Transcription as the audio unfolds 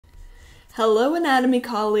Hello anatomy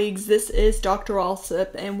colleagues, this is Dr.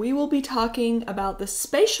 Alsup and we will be talking about the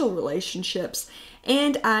spatial relationships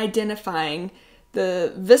and identifying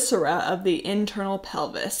the viscera of the internal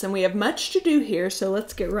pelvis. And we have much to do here, so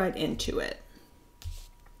let's get right into it.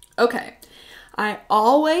 Okay, I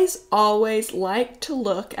always like to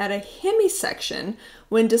look at a hemisection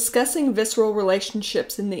when discussing visceral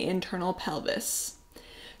relationships in the internal pelvis.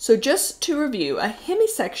 So just to review, a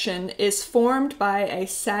hemisection is formed by a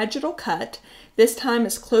sagittal cut, this time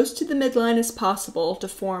as close to the midline as possible, to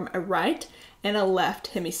form a right and a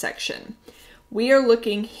left hemisection. We are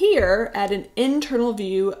looking here at an internal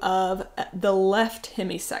view of the left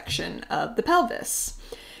hemisection of the pelvis.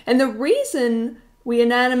 And the reason we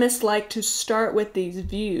anatomists like to start with these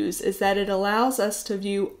views is that it allows us to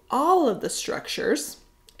view all of the structures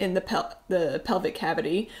in the pelvic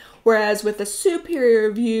cavity, whereas with a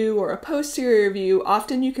superior view or a posterior view,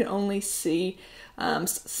 often you can only see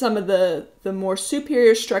some of the more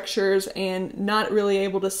superior structures and not really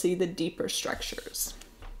able to see the deeper structures.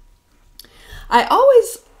 I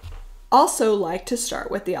always also like to start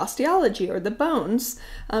with the osteology or the bones,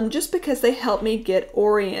 just because they help me get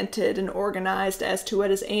oriented and organized as to what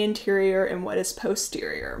is anterior and what is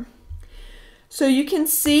posterior. So you can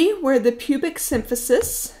see where the pubic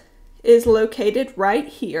symphysis is located right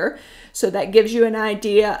here. So that gives you an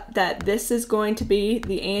idea that this is going to be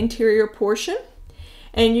the anterior portion.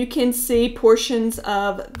 And you can see portions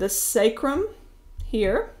of the sacrum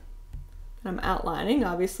here. I'm outlining,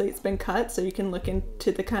 obviously it's been cut, so you can look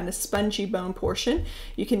into the kind of spongy bone portion.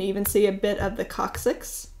 You can even see a bit of the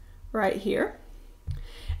coccyx right here.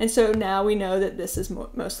 And so now we know that this is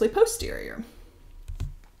mostly posterior.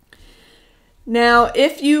 Now,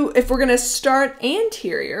 if we're going to start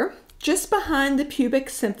anterior, just behind the pubic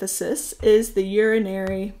symphysis is the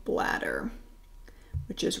urinary bladder,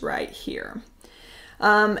 which is right here.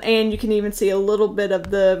 And you can even see a little bit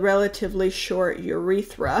of the relatively short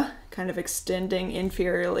urethra, kind of extending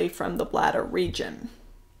inferiorly from the bladder region.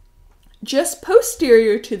 Just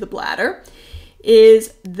posterior to the bladder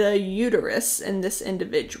is the uterus in this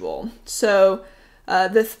individual. So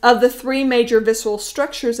of the three major visceral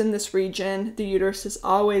structures in this region, the uterus is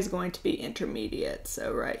always going to be intermediate.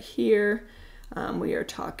 So right here, we are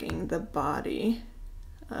talking the body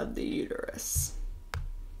of the uterus.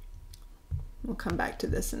 We'll come back to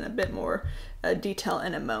this in a bit more detail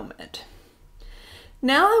in a moment.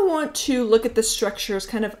 Now I want to look at the structures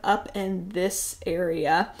kind of up in this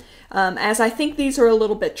area, as I think these are a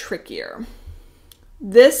little bit trickier.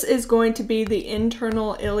 This is going to be the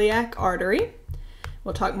internal iliac artery.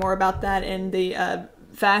 We'll talk more about that in the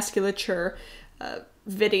vasculature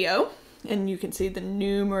video, and you can see the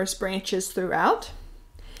numerous branches throughout.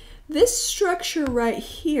 This structure right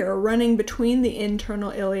here, running between the internal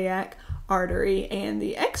iliac artery and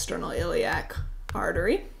the external iliac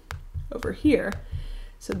artery over here,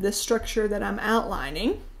 so this structure that I'm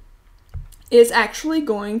outlining is actually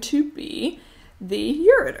going to be the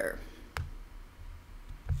ureter.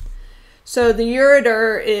 So the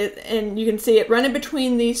ureter is, and you can see it running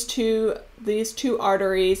between these two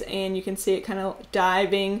arteries, and you can see it kind of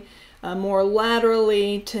diving more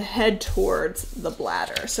laterally to head towards the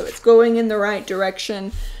bladder. So it's going in the right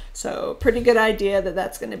direction. So pretty good idea that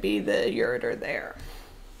that's going to be the ureter there.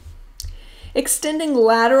 Extending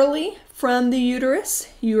laterally from the uterus,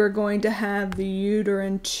 you are going to have the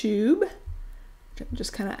uterine tube, which I'm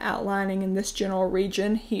just kind of outlining in this general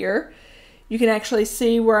region here. You can actually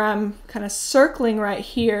see where I'm kind of circling right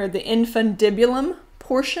here, the infundibulum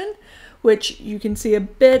portion, which you can see a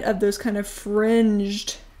bit of those kind of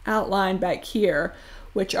fringed outline back here,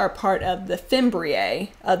 which are part of the fimbriae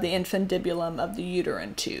of the infundibulum of the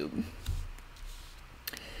uterine tube.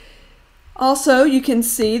 Also, you can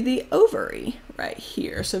see the ovary right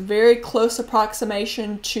here. So very close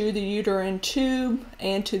approximation to the uterine tube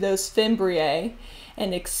and to those fimbriae,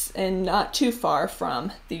 and not too far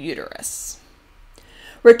from the uterus.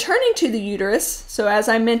 Returning to the uterus, so as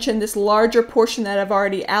I mentioned, this larger portion that I've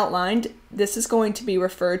already outlined, this is going to be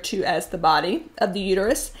referred to as the body of the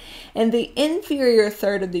uterus, and the inferior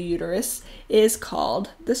third of the uterus is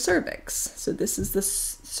called the cervix. So this is the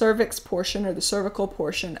cervix portion, or the cervical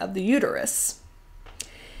portion of the uterus.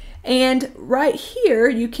 And right here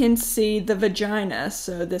you can see the vagina,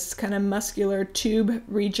 so this kind of muscular tube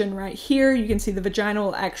region right here, you can see the vagina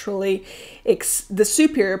will actually, the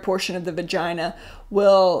superior portion of the vagina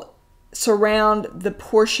will surround the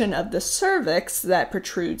portion of the cervix that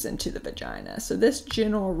protrudes into the vagina. So this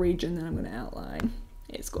general region that I'm going to outline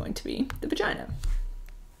is going to be the vagina.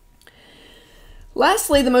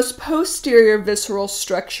 Lastly, the most posterior visceral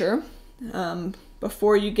structure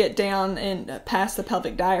before you get down and past the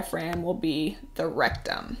pelvic diaphragm will be the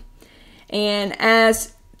rectum. And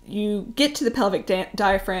as you get to the pelvic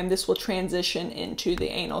diaphragm, this will transition into the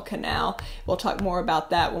anal canal. We'll talk more about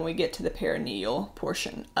that when we get to the perineal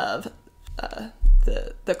portion of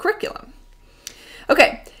the curriculum.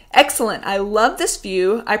 Okay, excellent. I love this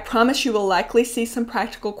view. I promise you will likely see some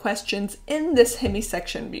practical questions in this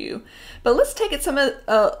hemisection view. But let's take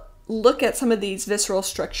a look at some of these visceral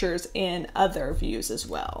structures in other views as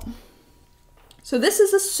well. So this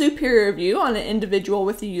is a superior view on an individual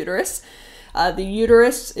with a uterus. The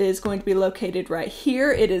uterus is going to be located right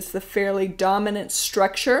here. It is the fairly dominant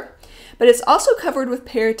structure, but it's also covered with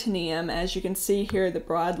peritoneum. As you can see here, the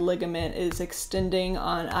broad ligament is extending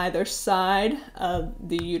on either side of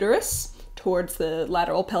the uterus towards the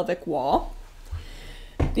lateral pelvic wall.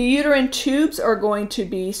 The uterine tubes are going to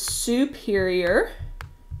be superior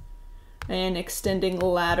and extending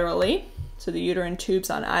laterally. So the uterine tubes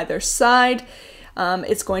on either side.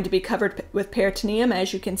 It's going to be covered with peritoneum,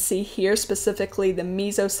 as you can see here, specifically the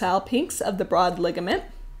mesosalpinx of the broad ligament.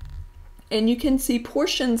 And you can see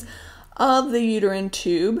portions of the uterine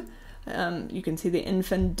tube. You can see the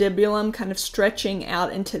infundibulum kind of stretching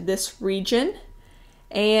out into this region.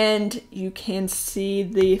 And you can see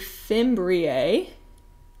the fimbriae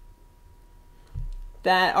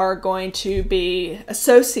that are going to be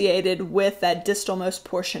associated with that distalmost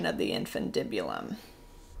portion of the infundibulum.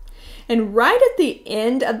 And right at the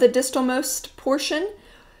end of the distalmost portion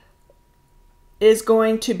is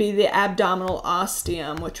going to be the abdominal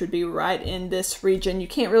ostium, which would be right in this region. You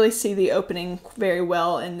can't really see the opening very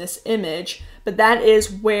well in this image, but that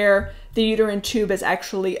is where the uterine tube is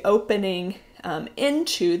actually opening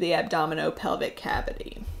into the abdominopelvic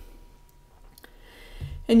cavity.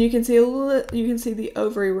 And you can see the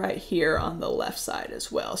ovary right here on the left side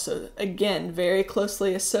as well. So again, very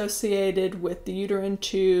closely associated with the uterine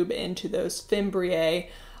tube into those fimbriae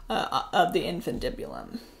of the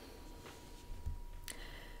infundibulum.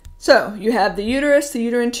 So you have the uterus, the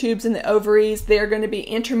uterine tubes, and the ovaries. They're going to be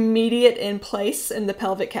intermediate in place in the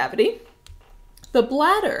pelvic cavity. The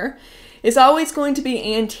bladder is always going to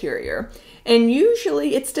be anterior. And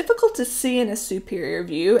usually it's difficult to see in a superior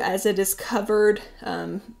view as it is covered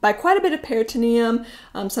by quite a bit of peritoneum.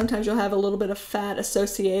 Sometimes you'll have a little bit of fat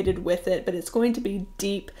associated with it, but it's going to be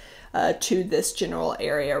deep to this general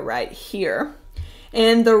area right here.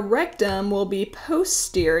 And the rectum will be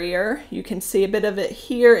posterior. You can see a bit of it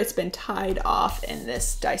here. It's been tied off in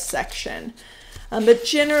this dissection. But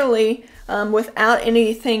generally, without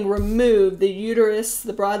anything removed, the uterus,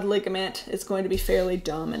 the broad ligament, is going to be fairly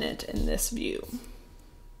dominant in this view.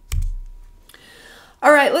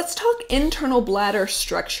 All right, let's talk internal bladder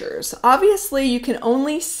structures. Obviously, you can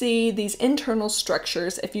only see these internal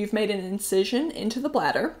structures if you've made an incision into the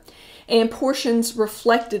bladder and portions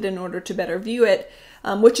reflected in order to better view it,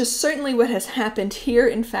 which is certainly what has happened here.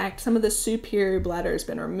 In fact, some of the superior bladder has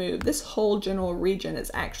been removed. This whole general region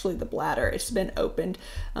is actually the bladder. It's been opened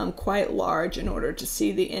quite large in order to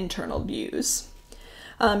see the internal views.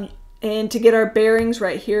 And to get our bearings,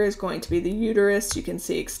 right here is going to be the uterus. You can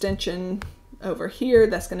see extension over here.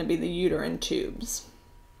 That's going to be the uterine tubes.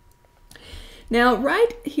 Now,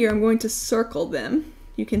 right here, I'm going to circle them.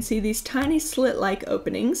 You can see these tiny slit-like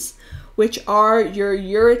openings, which are your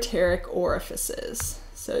ureteric orifices.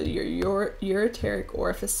 So your ureteric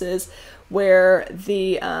orifices where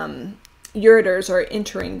the ureters are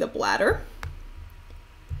entering the bladder.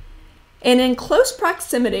 And in close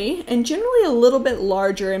proximity, and generally a little bit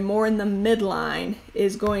larger and more in the midline,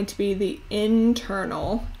 is going to be the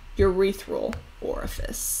internal urethral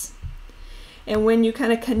orifice. And when you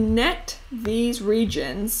kind of connect these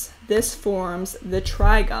regions, this forms the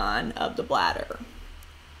trigon of the bladder.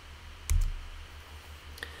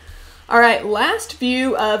 All right, last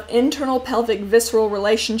view of internal pelvic visceral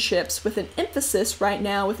relationships with an emphasis right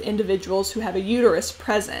now with individuals who have a uterus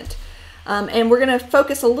present. And we're going to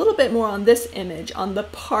focus a little bit more on this image, on the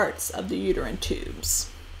parts of the uterine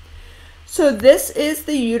tubes. So this is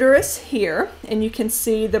the uterus here, and you can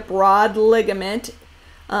see the broad ligament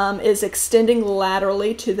is extending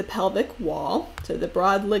laterally to the pelvic wall. So the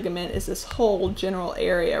broad ligament is this whole general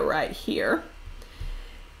area right here.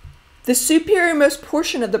 The superiormost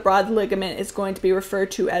portion of the broad ligament is going to be referred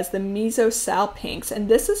to as the mesosalpinx, and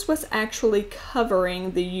this is what's actually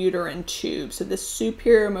covering the uterine tube. So the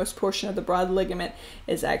superiormost portion of the broad ligament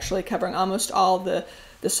is actually covering almost all the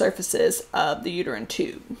surfaces of the uterine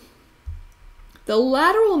tube. The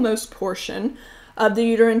lateralmost portion of the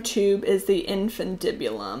uterine tube is the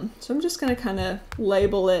infundibulum. So I'm just going to kind of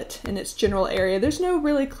label it in its general area. There's no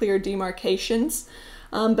really clear demarcations,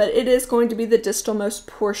 but it is going to be the distalmost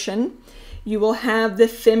portion. You will have the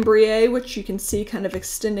fimbriae, which you can see kind of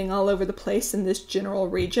extending all over the place in this general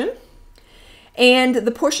region. And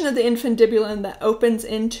the portion of the infundibulum that opens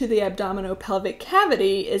into the abdominopelvic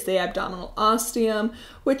cavity is the abdominal ostium,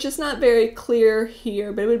 which is not very clear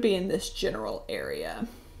here, but it would be in this general area.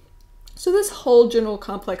 So this whole general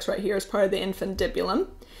complex right here is part of the infundibulum.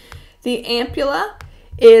 The ampulla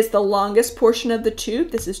is the longest portion of the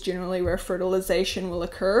tube. This is generally where fertilization will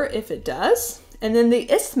occur, if it does. And then the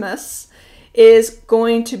isthmus is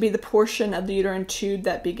going to be the portion of the uterine tube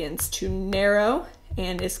that begins to narrow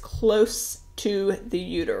and is close to the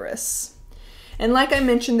uterus. And like I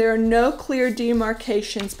mentioned, there are no clear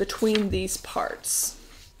demarcations between these parts.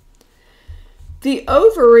 The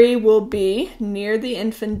ovary will be near the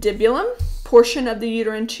infundibulum portion of the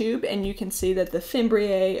uterine tube, and you can see that the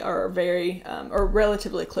fimbriae are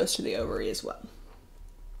relatively close to the ovary as well.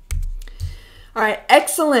 All right,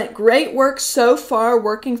 excellent, great work so far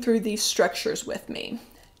working through these structures with me.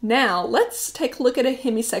 Now let's take a look at a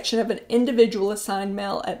hemisection of an individual assigned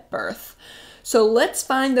male at birth. So let's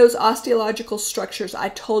find those osteological structures I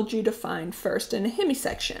told you to find first in a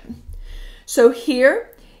hemisection. So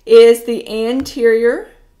here is the anterior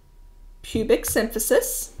pubic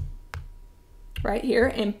symphysis, right here,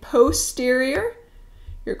 and posterior,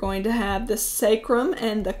 you're going to have the sacrum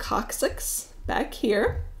and the coccyx back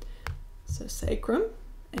here. So sacrum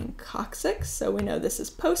and coccyx, so we know this is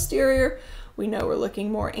posterior. We know we're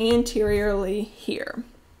looking more anteriorly here.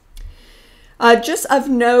 Just of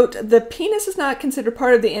note, the penis is not considered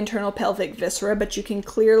part of the internal pelvic viscera, but you can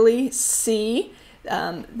clearly see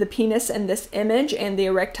the penis in this image and the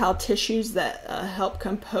erectile tissues that help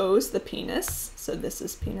compose the penis. So this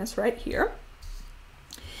is penis right here.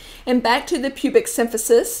 And back to the pubic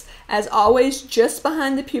symphysis, as always, just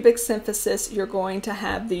behind the pubic symphysis, you're going to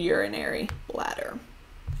have the urinary bladder.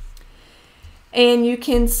 And you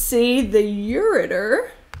can see the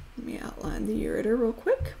ureter. Let me outline the ureter real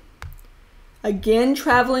quick. Again,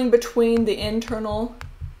 traveling between the internal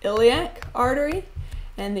iliac artery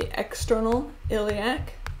and the external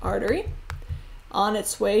iliac artery on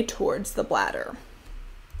its way towards the bladder.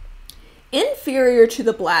 Inferior to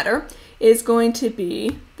the bladder is going to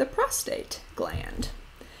be the prostate gland.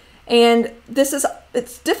 And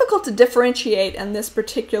it's difficult to differentiate in this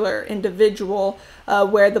particular individual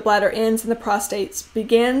where the bladder ends and the prostate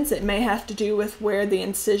begins. It may have to do with where the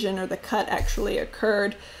incision or the cut actually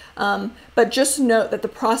occurred. But just note that the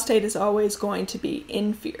prostate is always going to be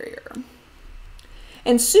inferior.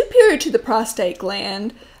 And superior to the prostate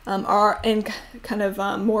gland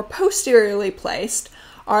more posteriorly placed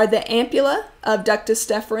are the ampulla of ductus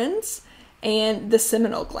deferens and the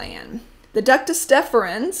seminal gland. The ductus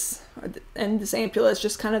deferens, and this ampulla is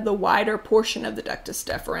just kind of the wider portion of the ductus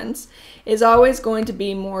deferens, is always going to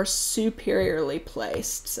be more superiorly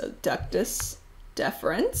placed. So ductus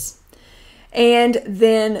deferens. And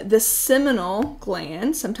then the seminal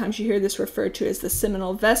gland, sometimes you hear this referred to as the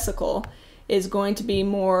seminal vesicle, is going to be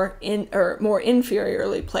more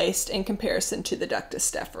inferiorly placed in comparison to the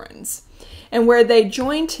ductus deferens. And where they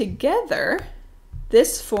join together,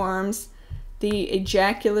 this forms the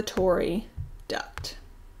ejaculatory duct.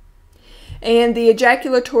 And the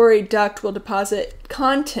ejaculatory duct will deposit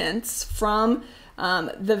contents from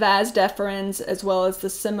the vas deferens as well as the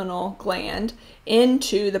seminal gland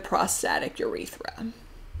into the prostatic urethra.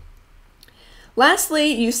 Lastly,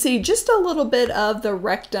 you see just a little bit of the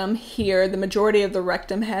rectum here. The majority of the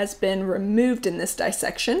rectum has been removed in this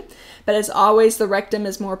dissection, but as always, the rectum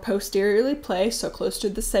is more posteriorly placed, so close to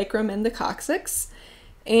the sacrum and the coccyx.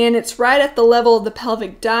 And it's right at the level of the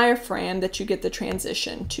pelvic diaphragm that you get the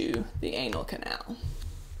transition to the anal canal.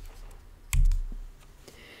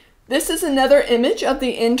 This is another image of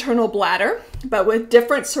the internal bladder, but with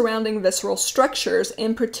different surrounding visceral structures,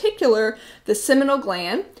 in particular the seminal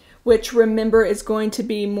gland, which remember is going to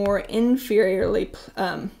be more inferiorly,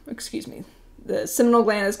 the seminal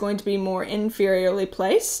gland is going to be more inferiorly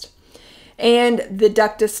placed. And the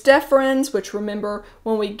ductus deferens, which remember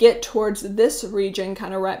when we get towards this region,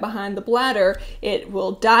 kind of right behind the bladder, it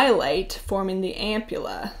will dilate, forming the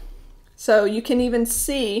ampulla. So you can even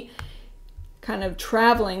see kind of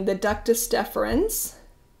traveling the ductus deferens,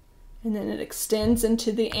 and then it extends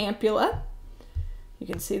into the ampulla. You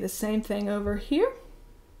can see the same thing over here,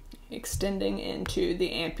 extending into the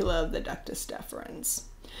ampulla of the ductus deferens.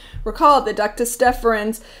 Recall the ductus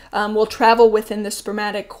deferens will travel within the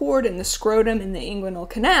spermatic cord and the scrotum in the inguinal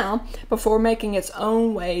canal before making its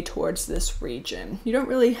own way towards this region. You don't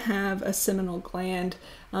really have a seminal gland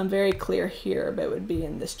very clear here, but it would be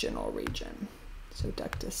in this general region. So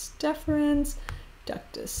ductus deferens,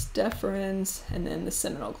 and then the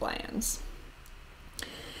seminal glands.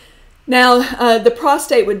 Now, the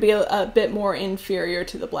prostate would be a bit more inferior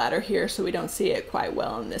to the bladder here, so we don't see it quite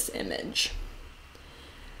well in this image.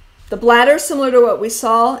 The bladder, similar to what we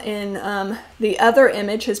saw in the other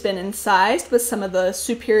image, has been incised with some of the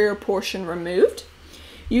superior portion removed.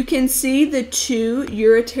 You can see the two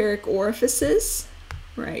ureteric orifices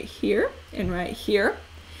right here and right here,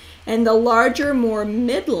 and the larger, more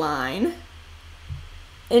midline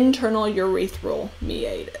internal urethral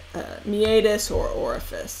meatus or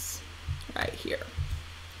orifice right here.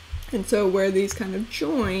 And so where these kind of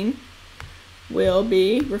join will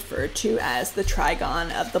be referred to as the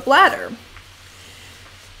trigon of the bladder.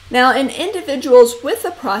 Now, in individuals with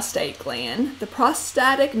a prostate gland, the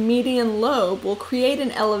prostatic median lobe will create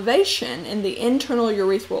an elevation in the internal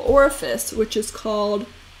urethral orifice, which is called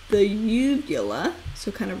the uvula.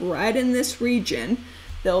 So kind of right in this region,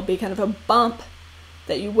 there'll be kind of a bump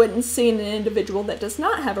that you wouldn't see in an individual that does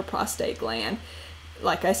not have a prostate gland.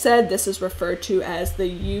 Like I said, this is referred to as the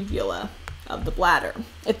uvula of the bladder.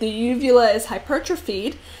 If the uvula is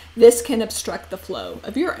hypertrophied, this can obstruct the flow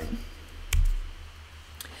of urine.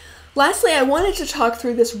 Lastly, I wanted to talk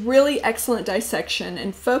through this really excellent dissection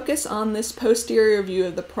and focus on this posterior view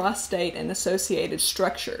of the prostate and associated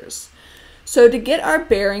structures. So to get our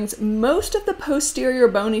bearings, most of the posterior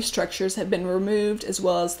bony structures have been removed, as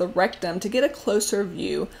well as the rectum, to get a closer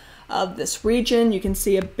view of this region. You can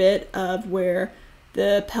see a bit of where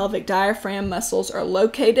the pelvic diaphragm muscles are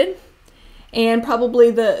located. And probably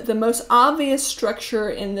the most obvious structure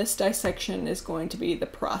in this dissection is going to be the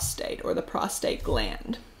prostate, or the prostate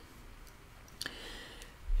gland.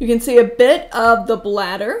 You can see a bit of the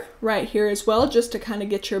bladder right here as well, just to kind of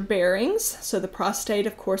get your bearings. So the prostate,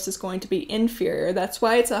 of course, is going to be inferior. That's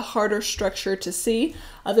why it's a harder structure to see,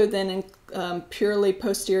 other than in purely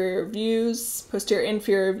posterior views, posterior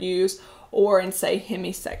inferior views, or in, say,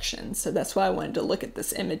 hemisections. So that's why I wanted to look at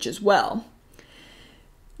this image as well.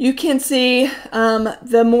 You can see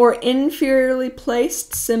the more inferiorly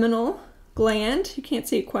placed seminal gland. You can't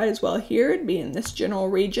see it quite as well here. It'd be in this general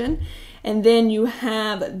region. And then you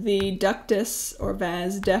have the ductus or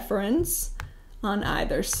vas deferens on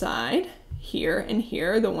either side, here and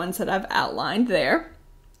here, the ones that I've outlined there.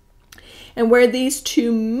 And where these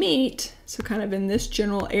two meet, so kind of in this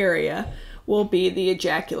general area, will be the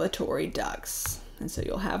ejaculatory ducts. And so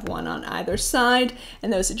you'll have one on either side,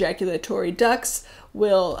 and those ejaculatory ducts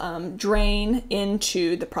will drain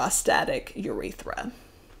into the prostatic urethra.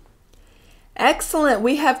 Excellent.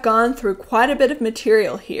 We have gone through quite a bit of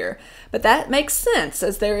material here, but that makes sense,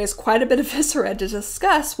 as there is quite a bit of viscera to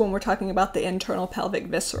discuss when we're talking about the internal pelvic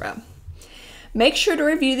viscera. Make sure to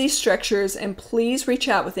review these structures, and please reach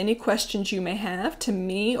out with any questions you may have to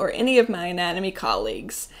me or any of my anatomy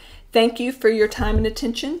colleagues. Thank you for your time and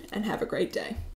attention, and have a great day.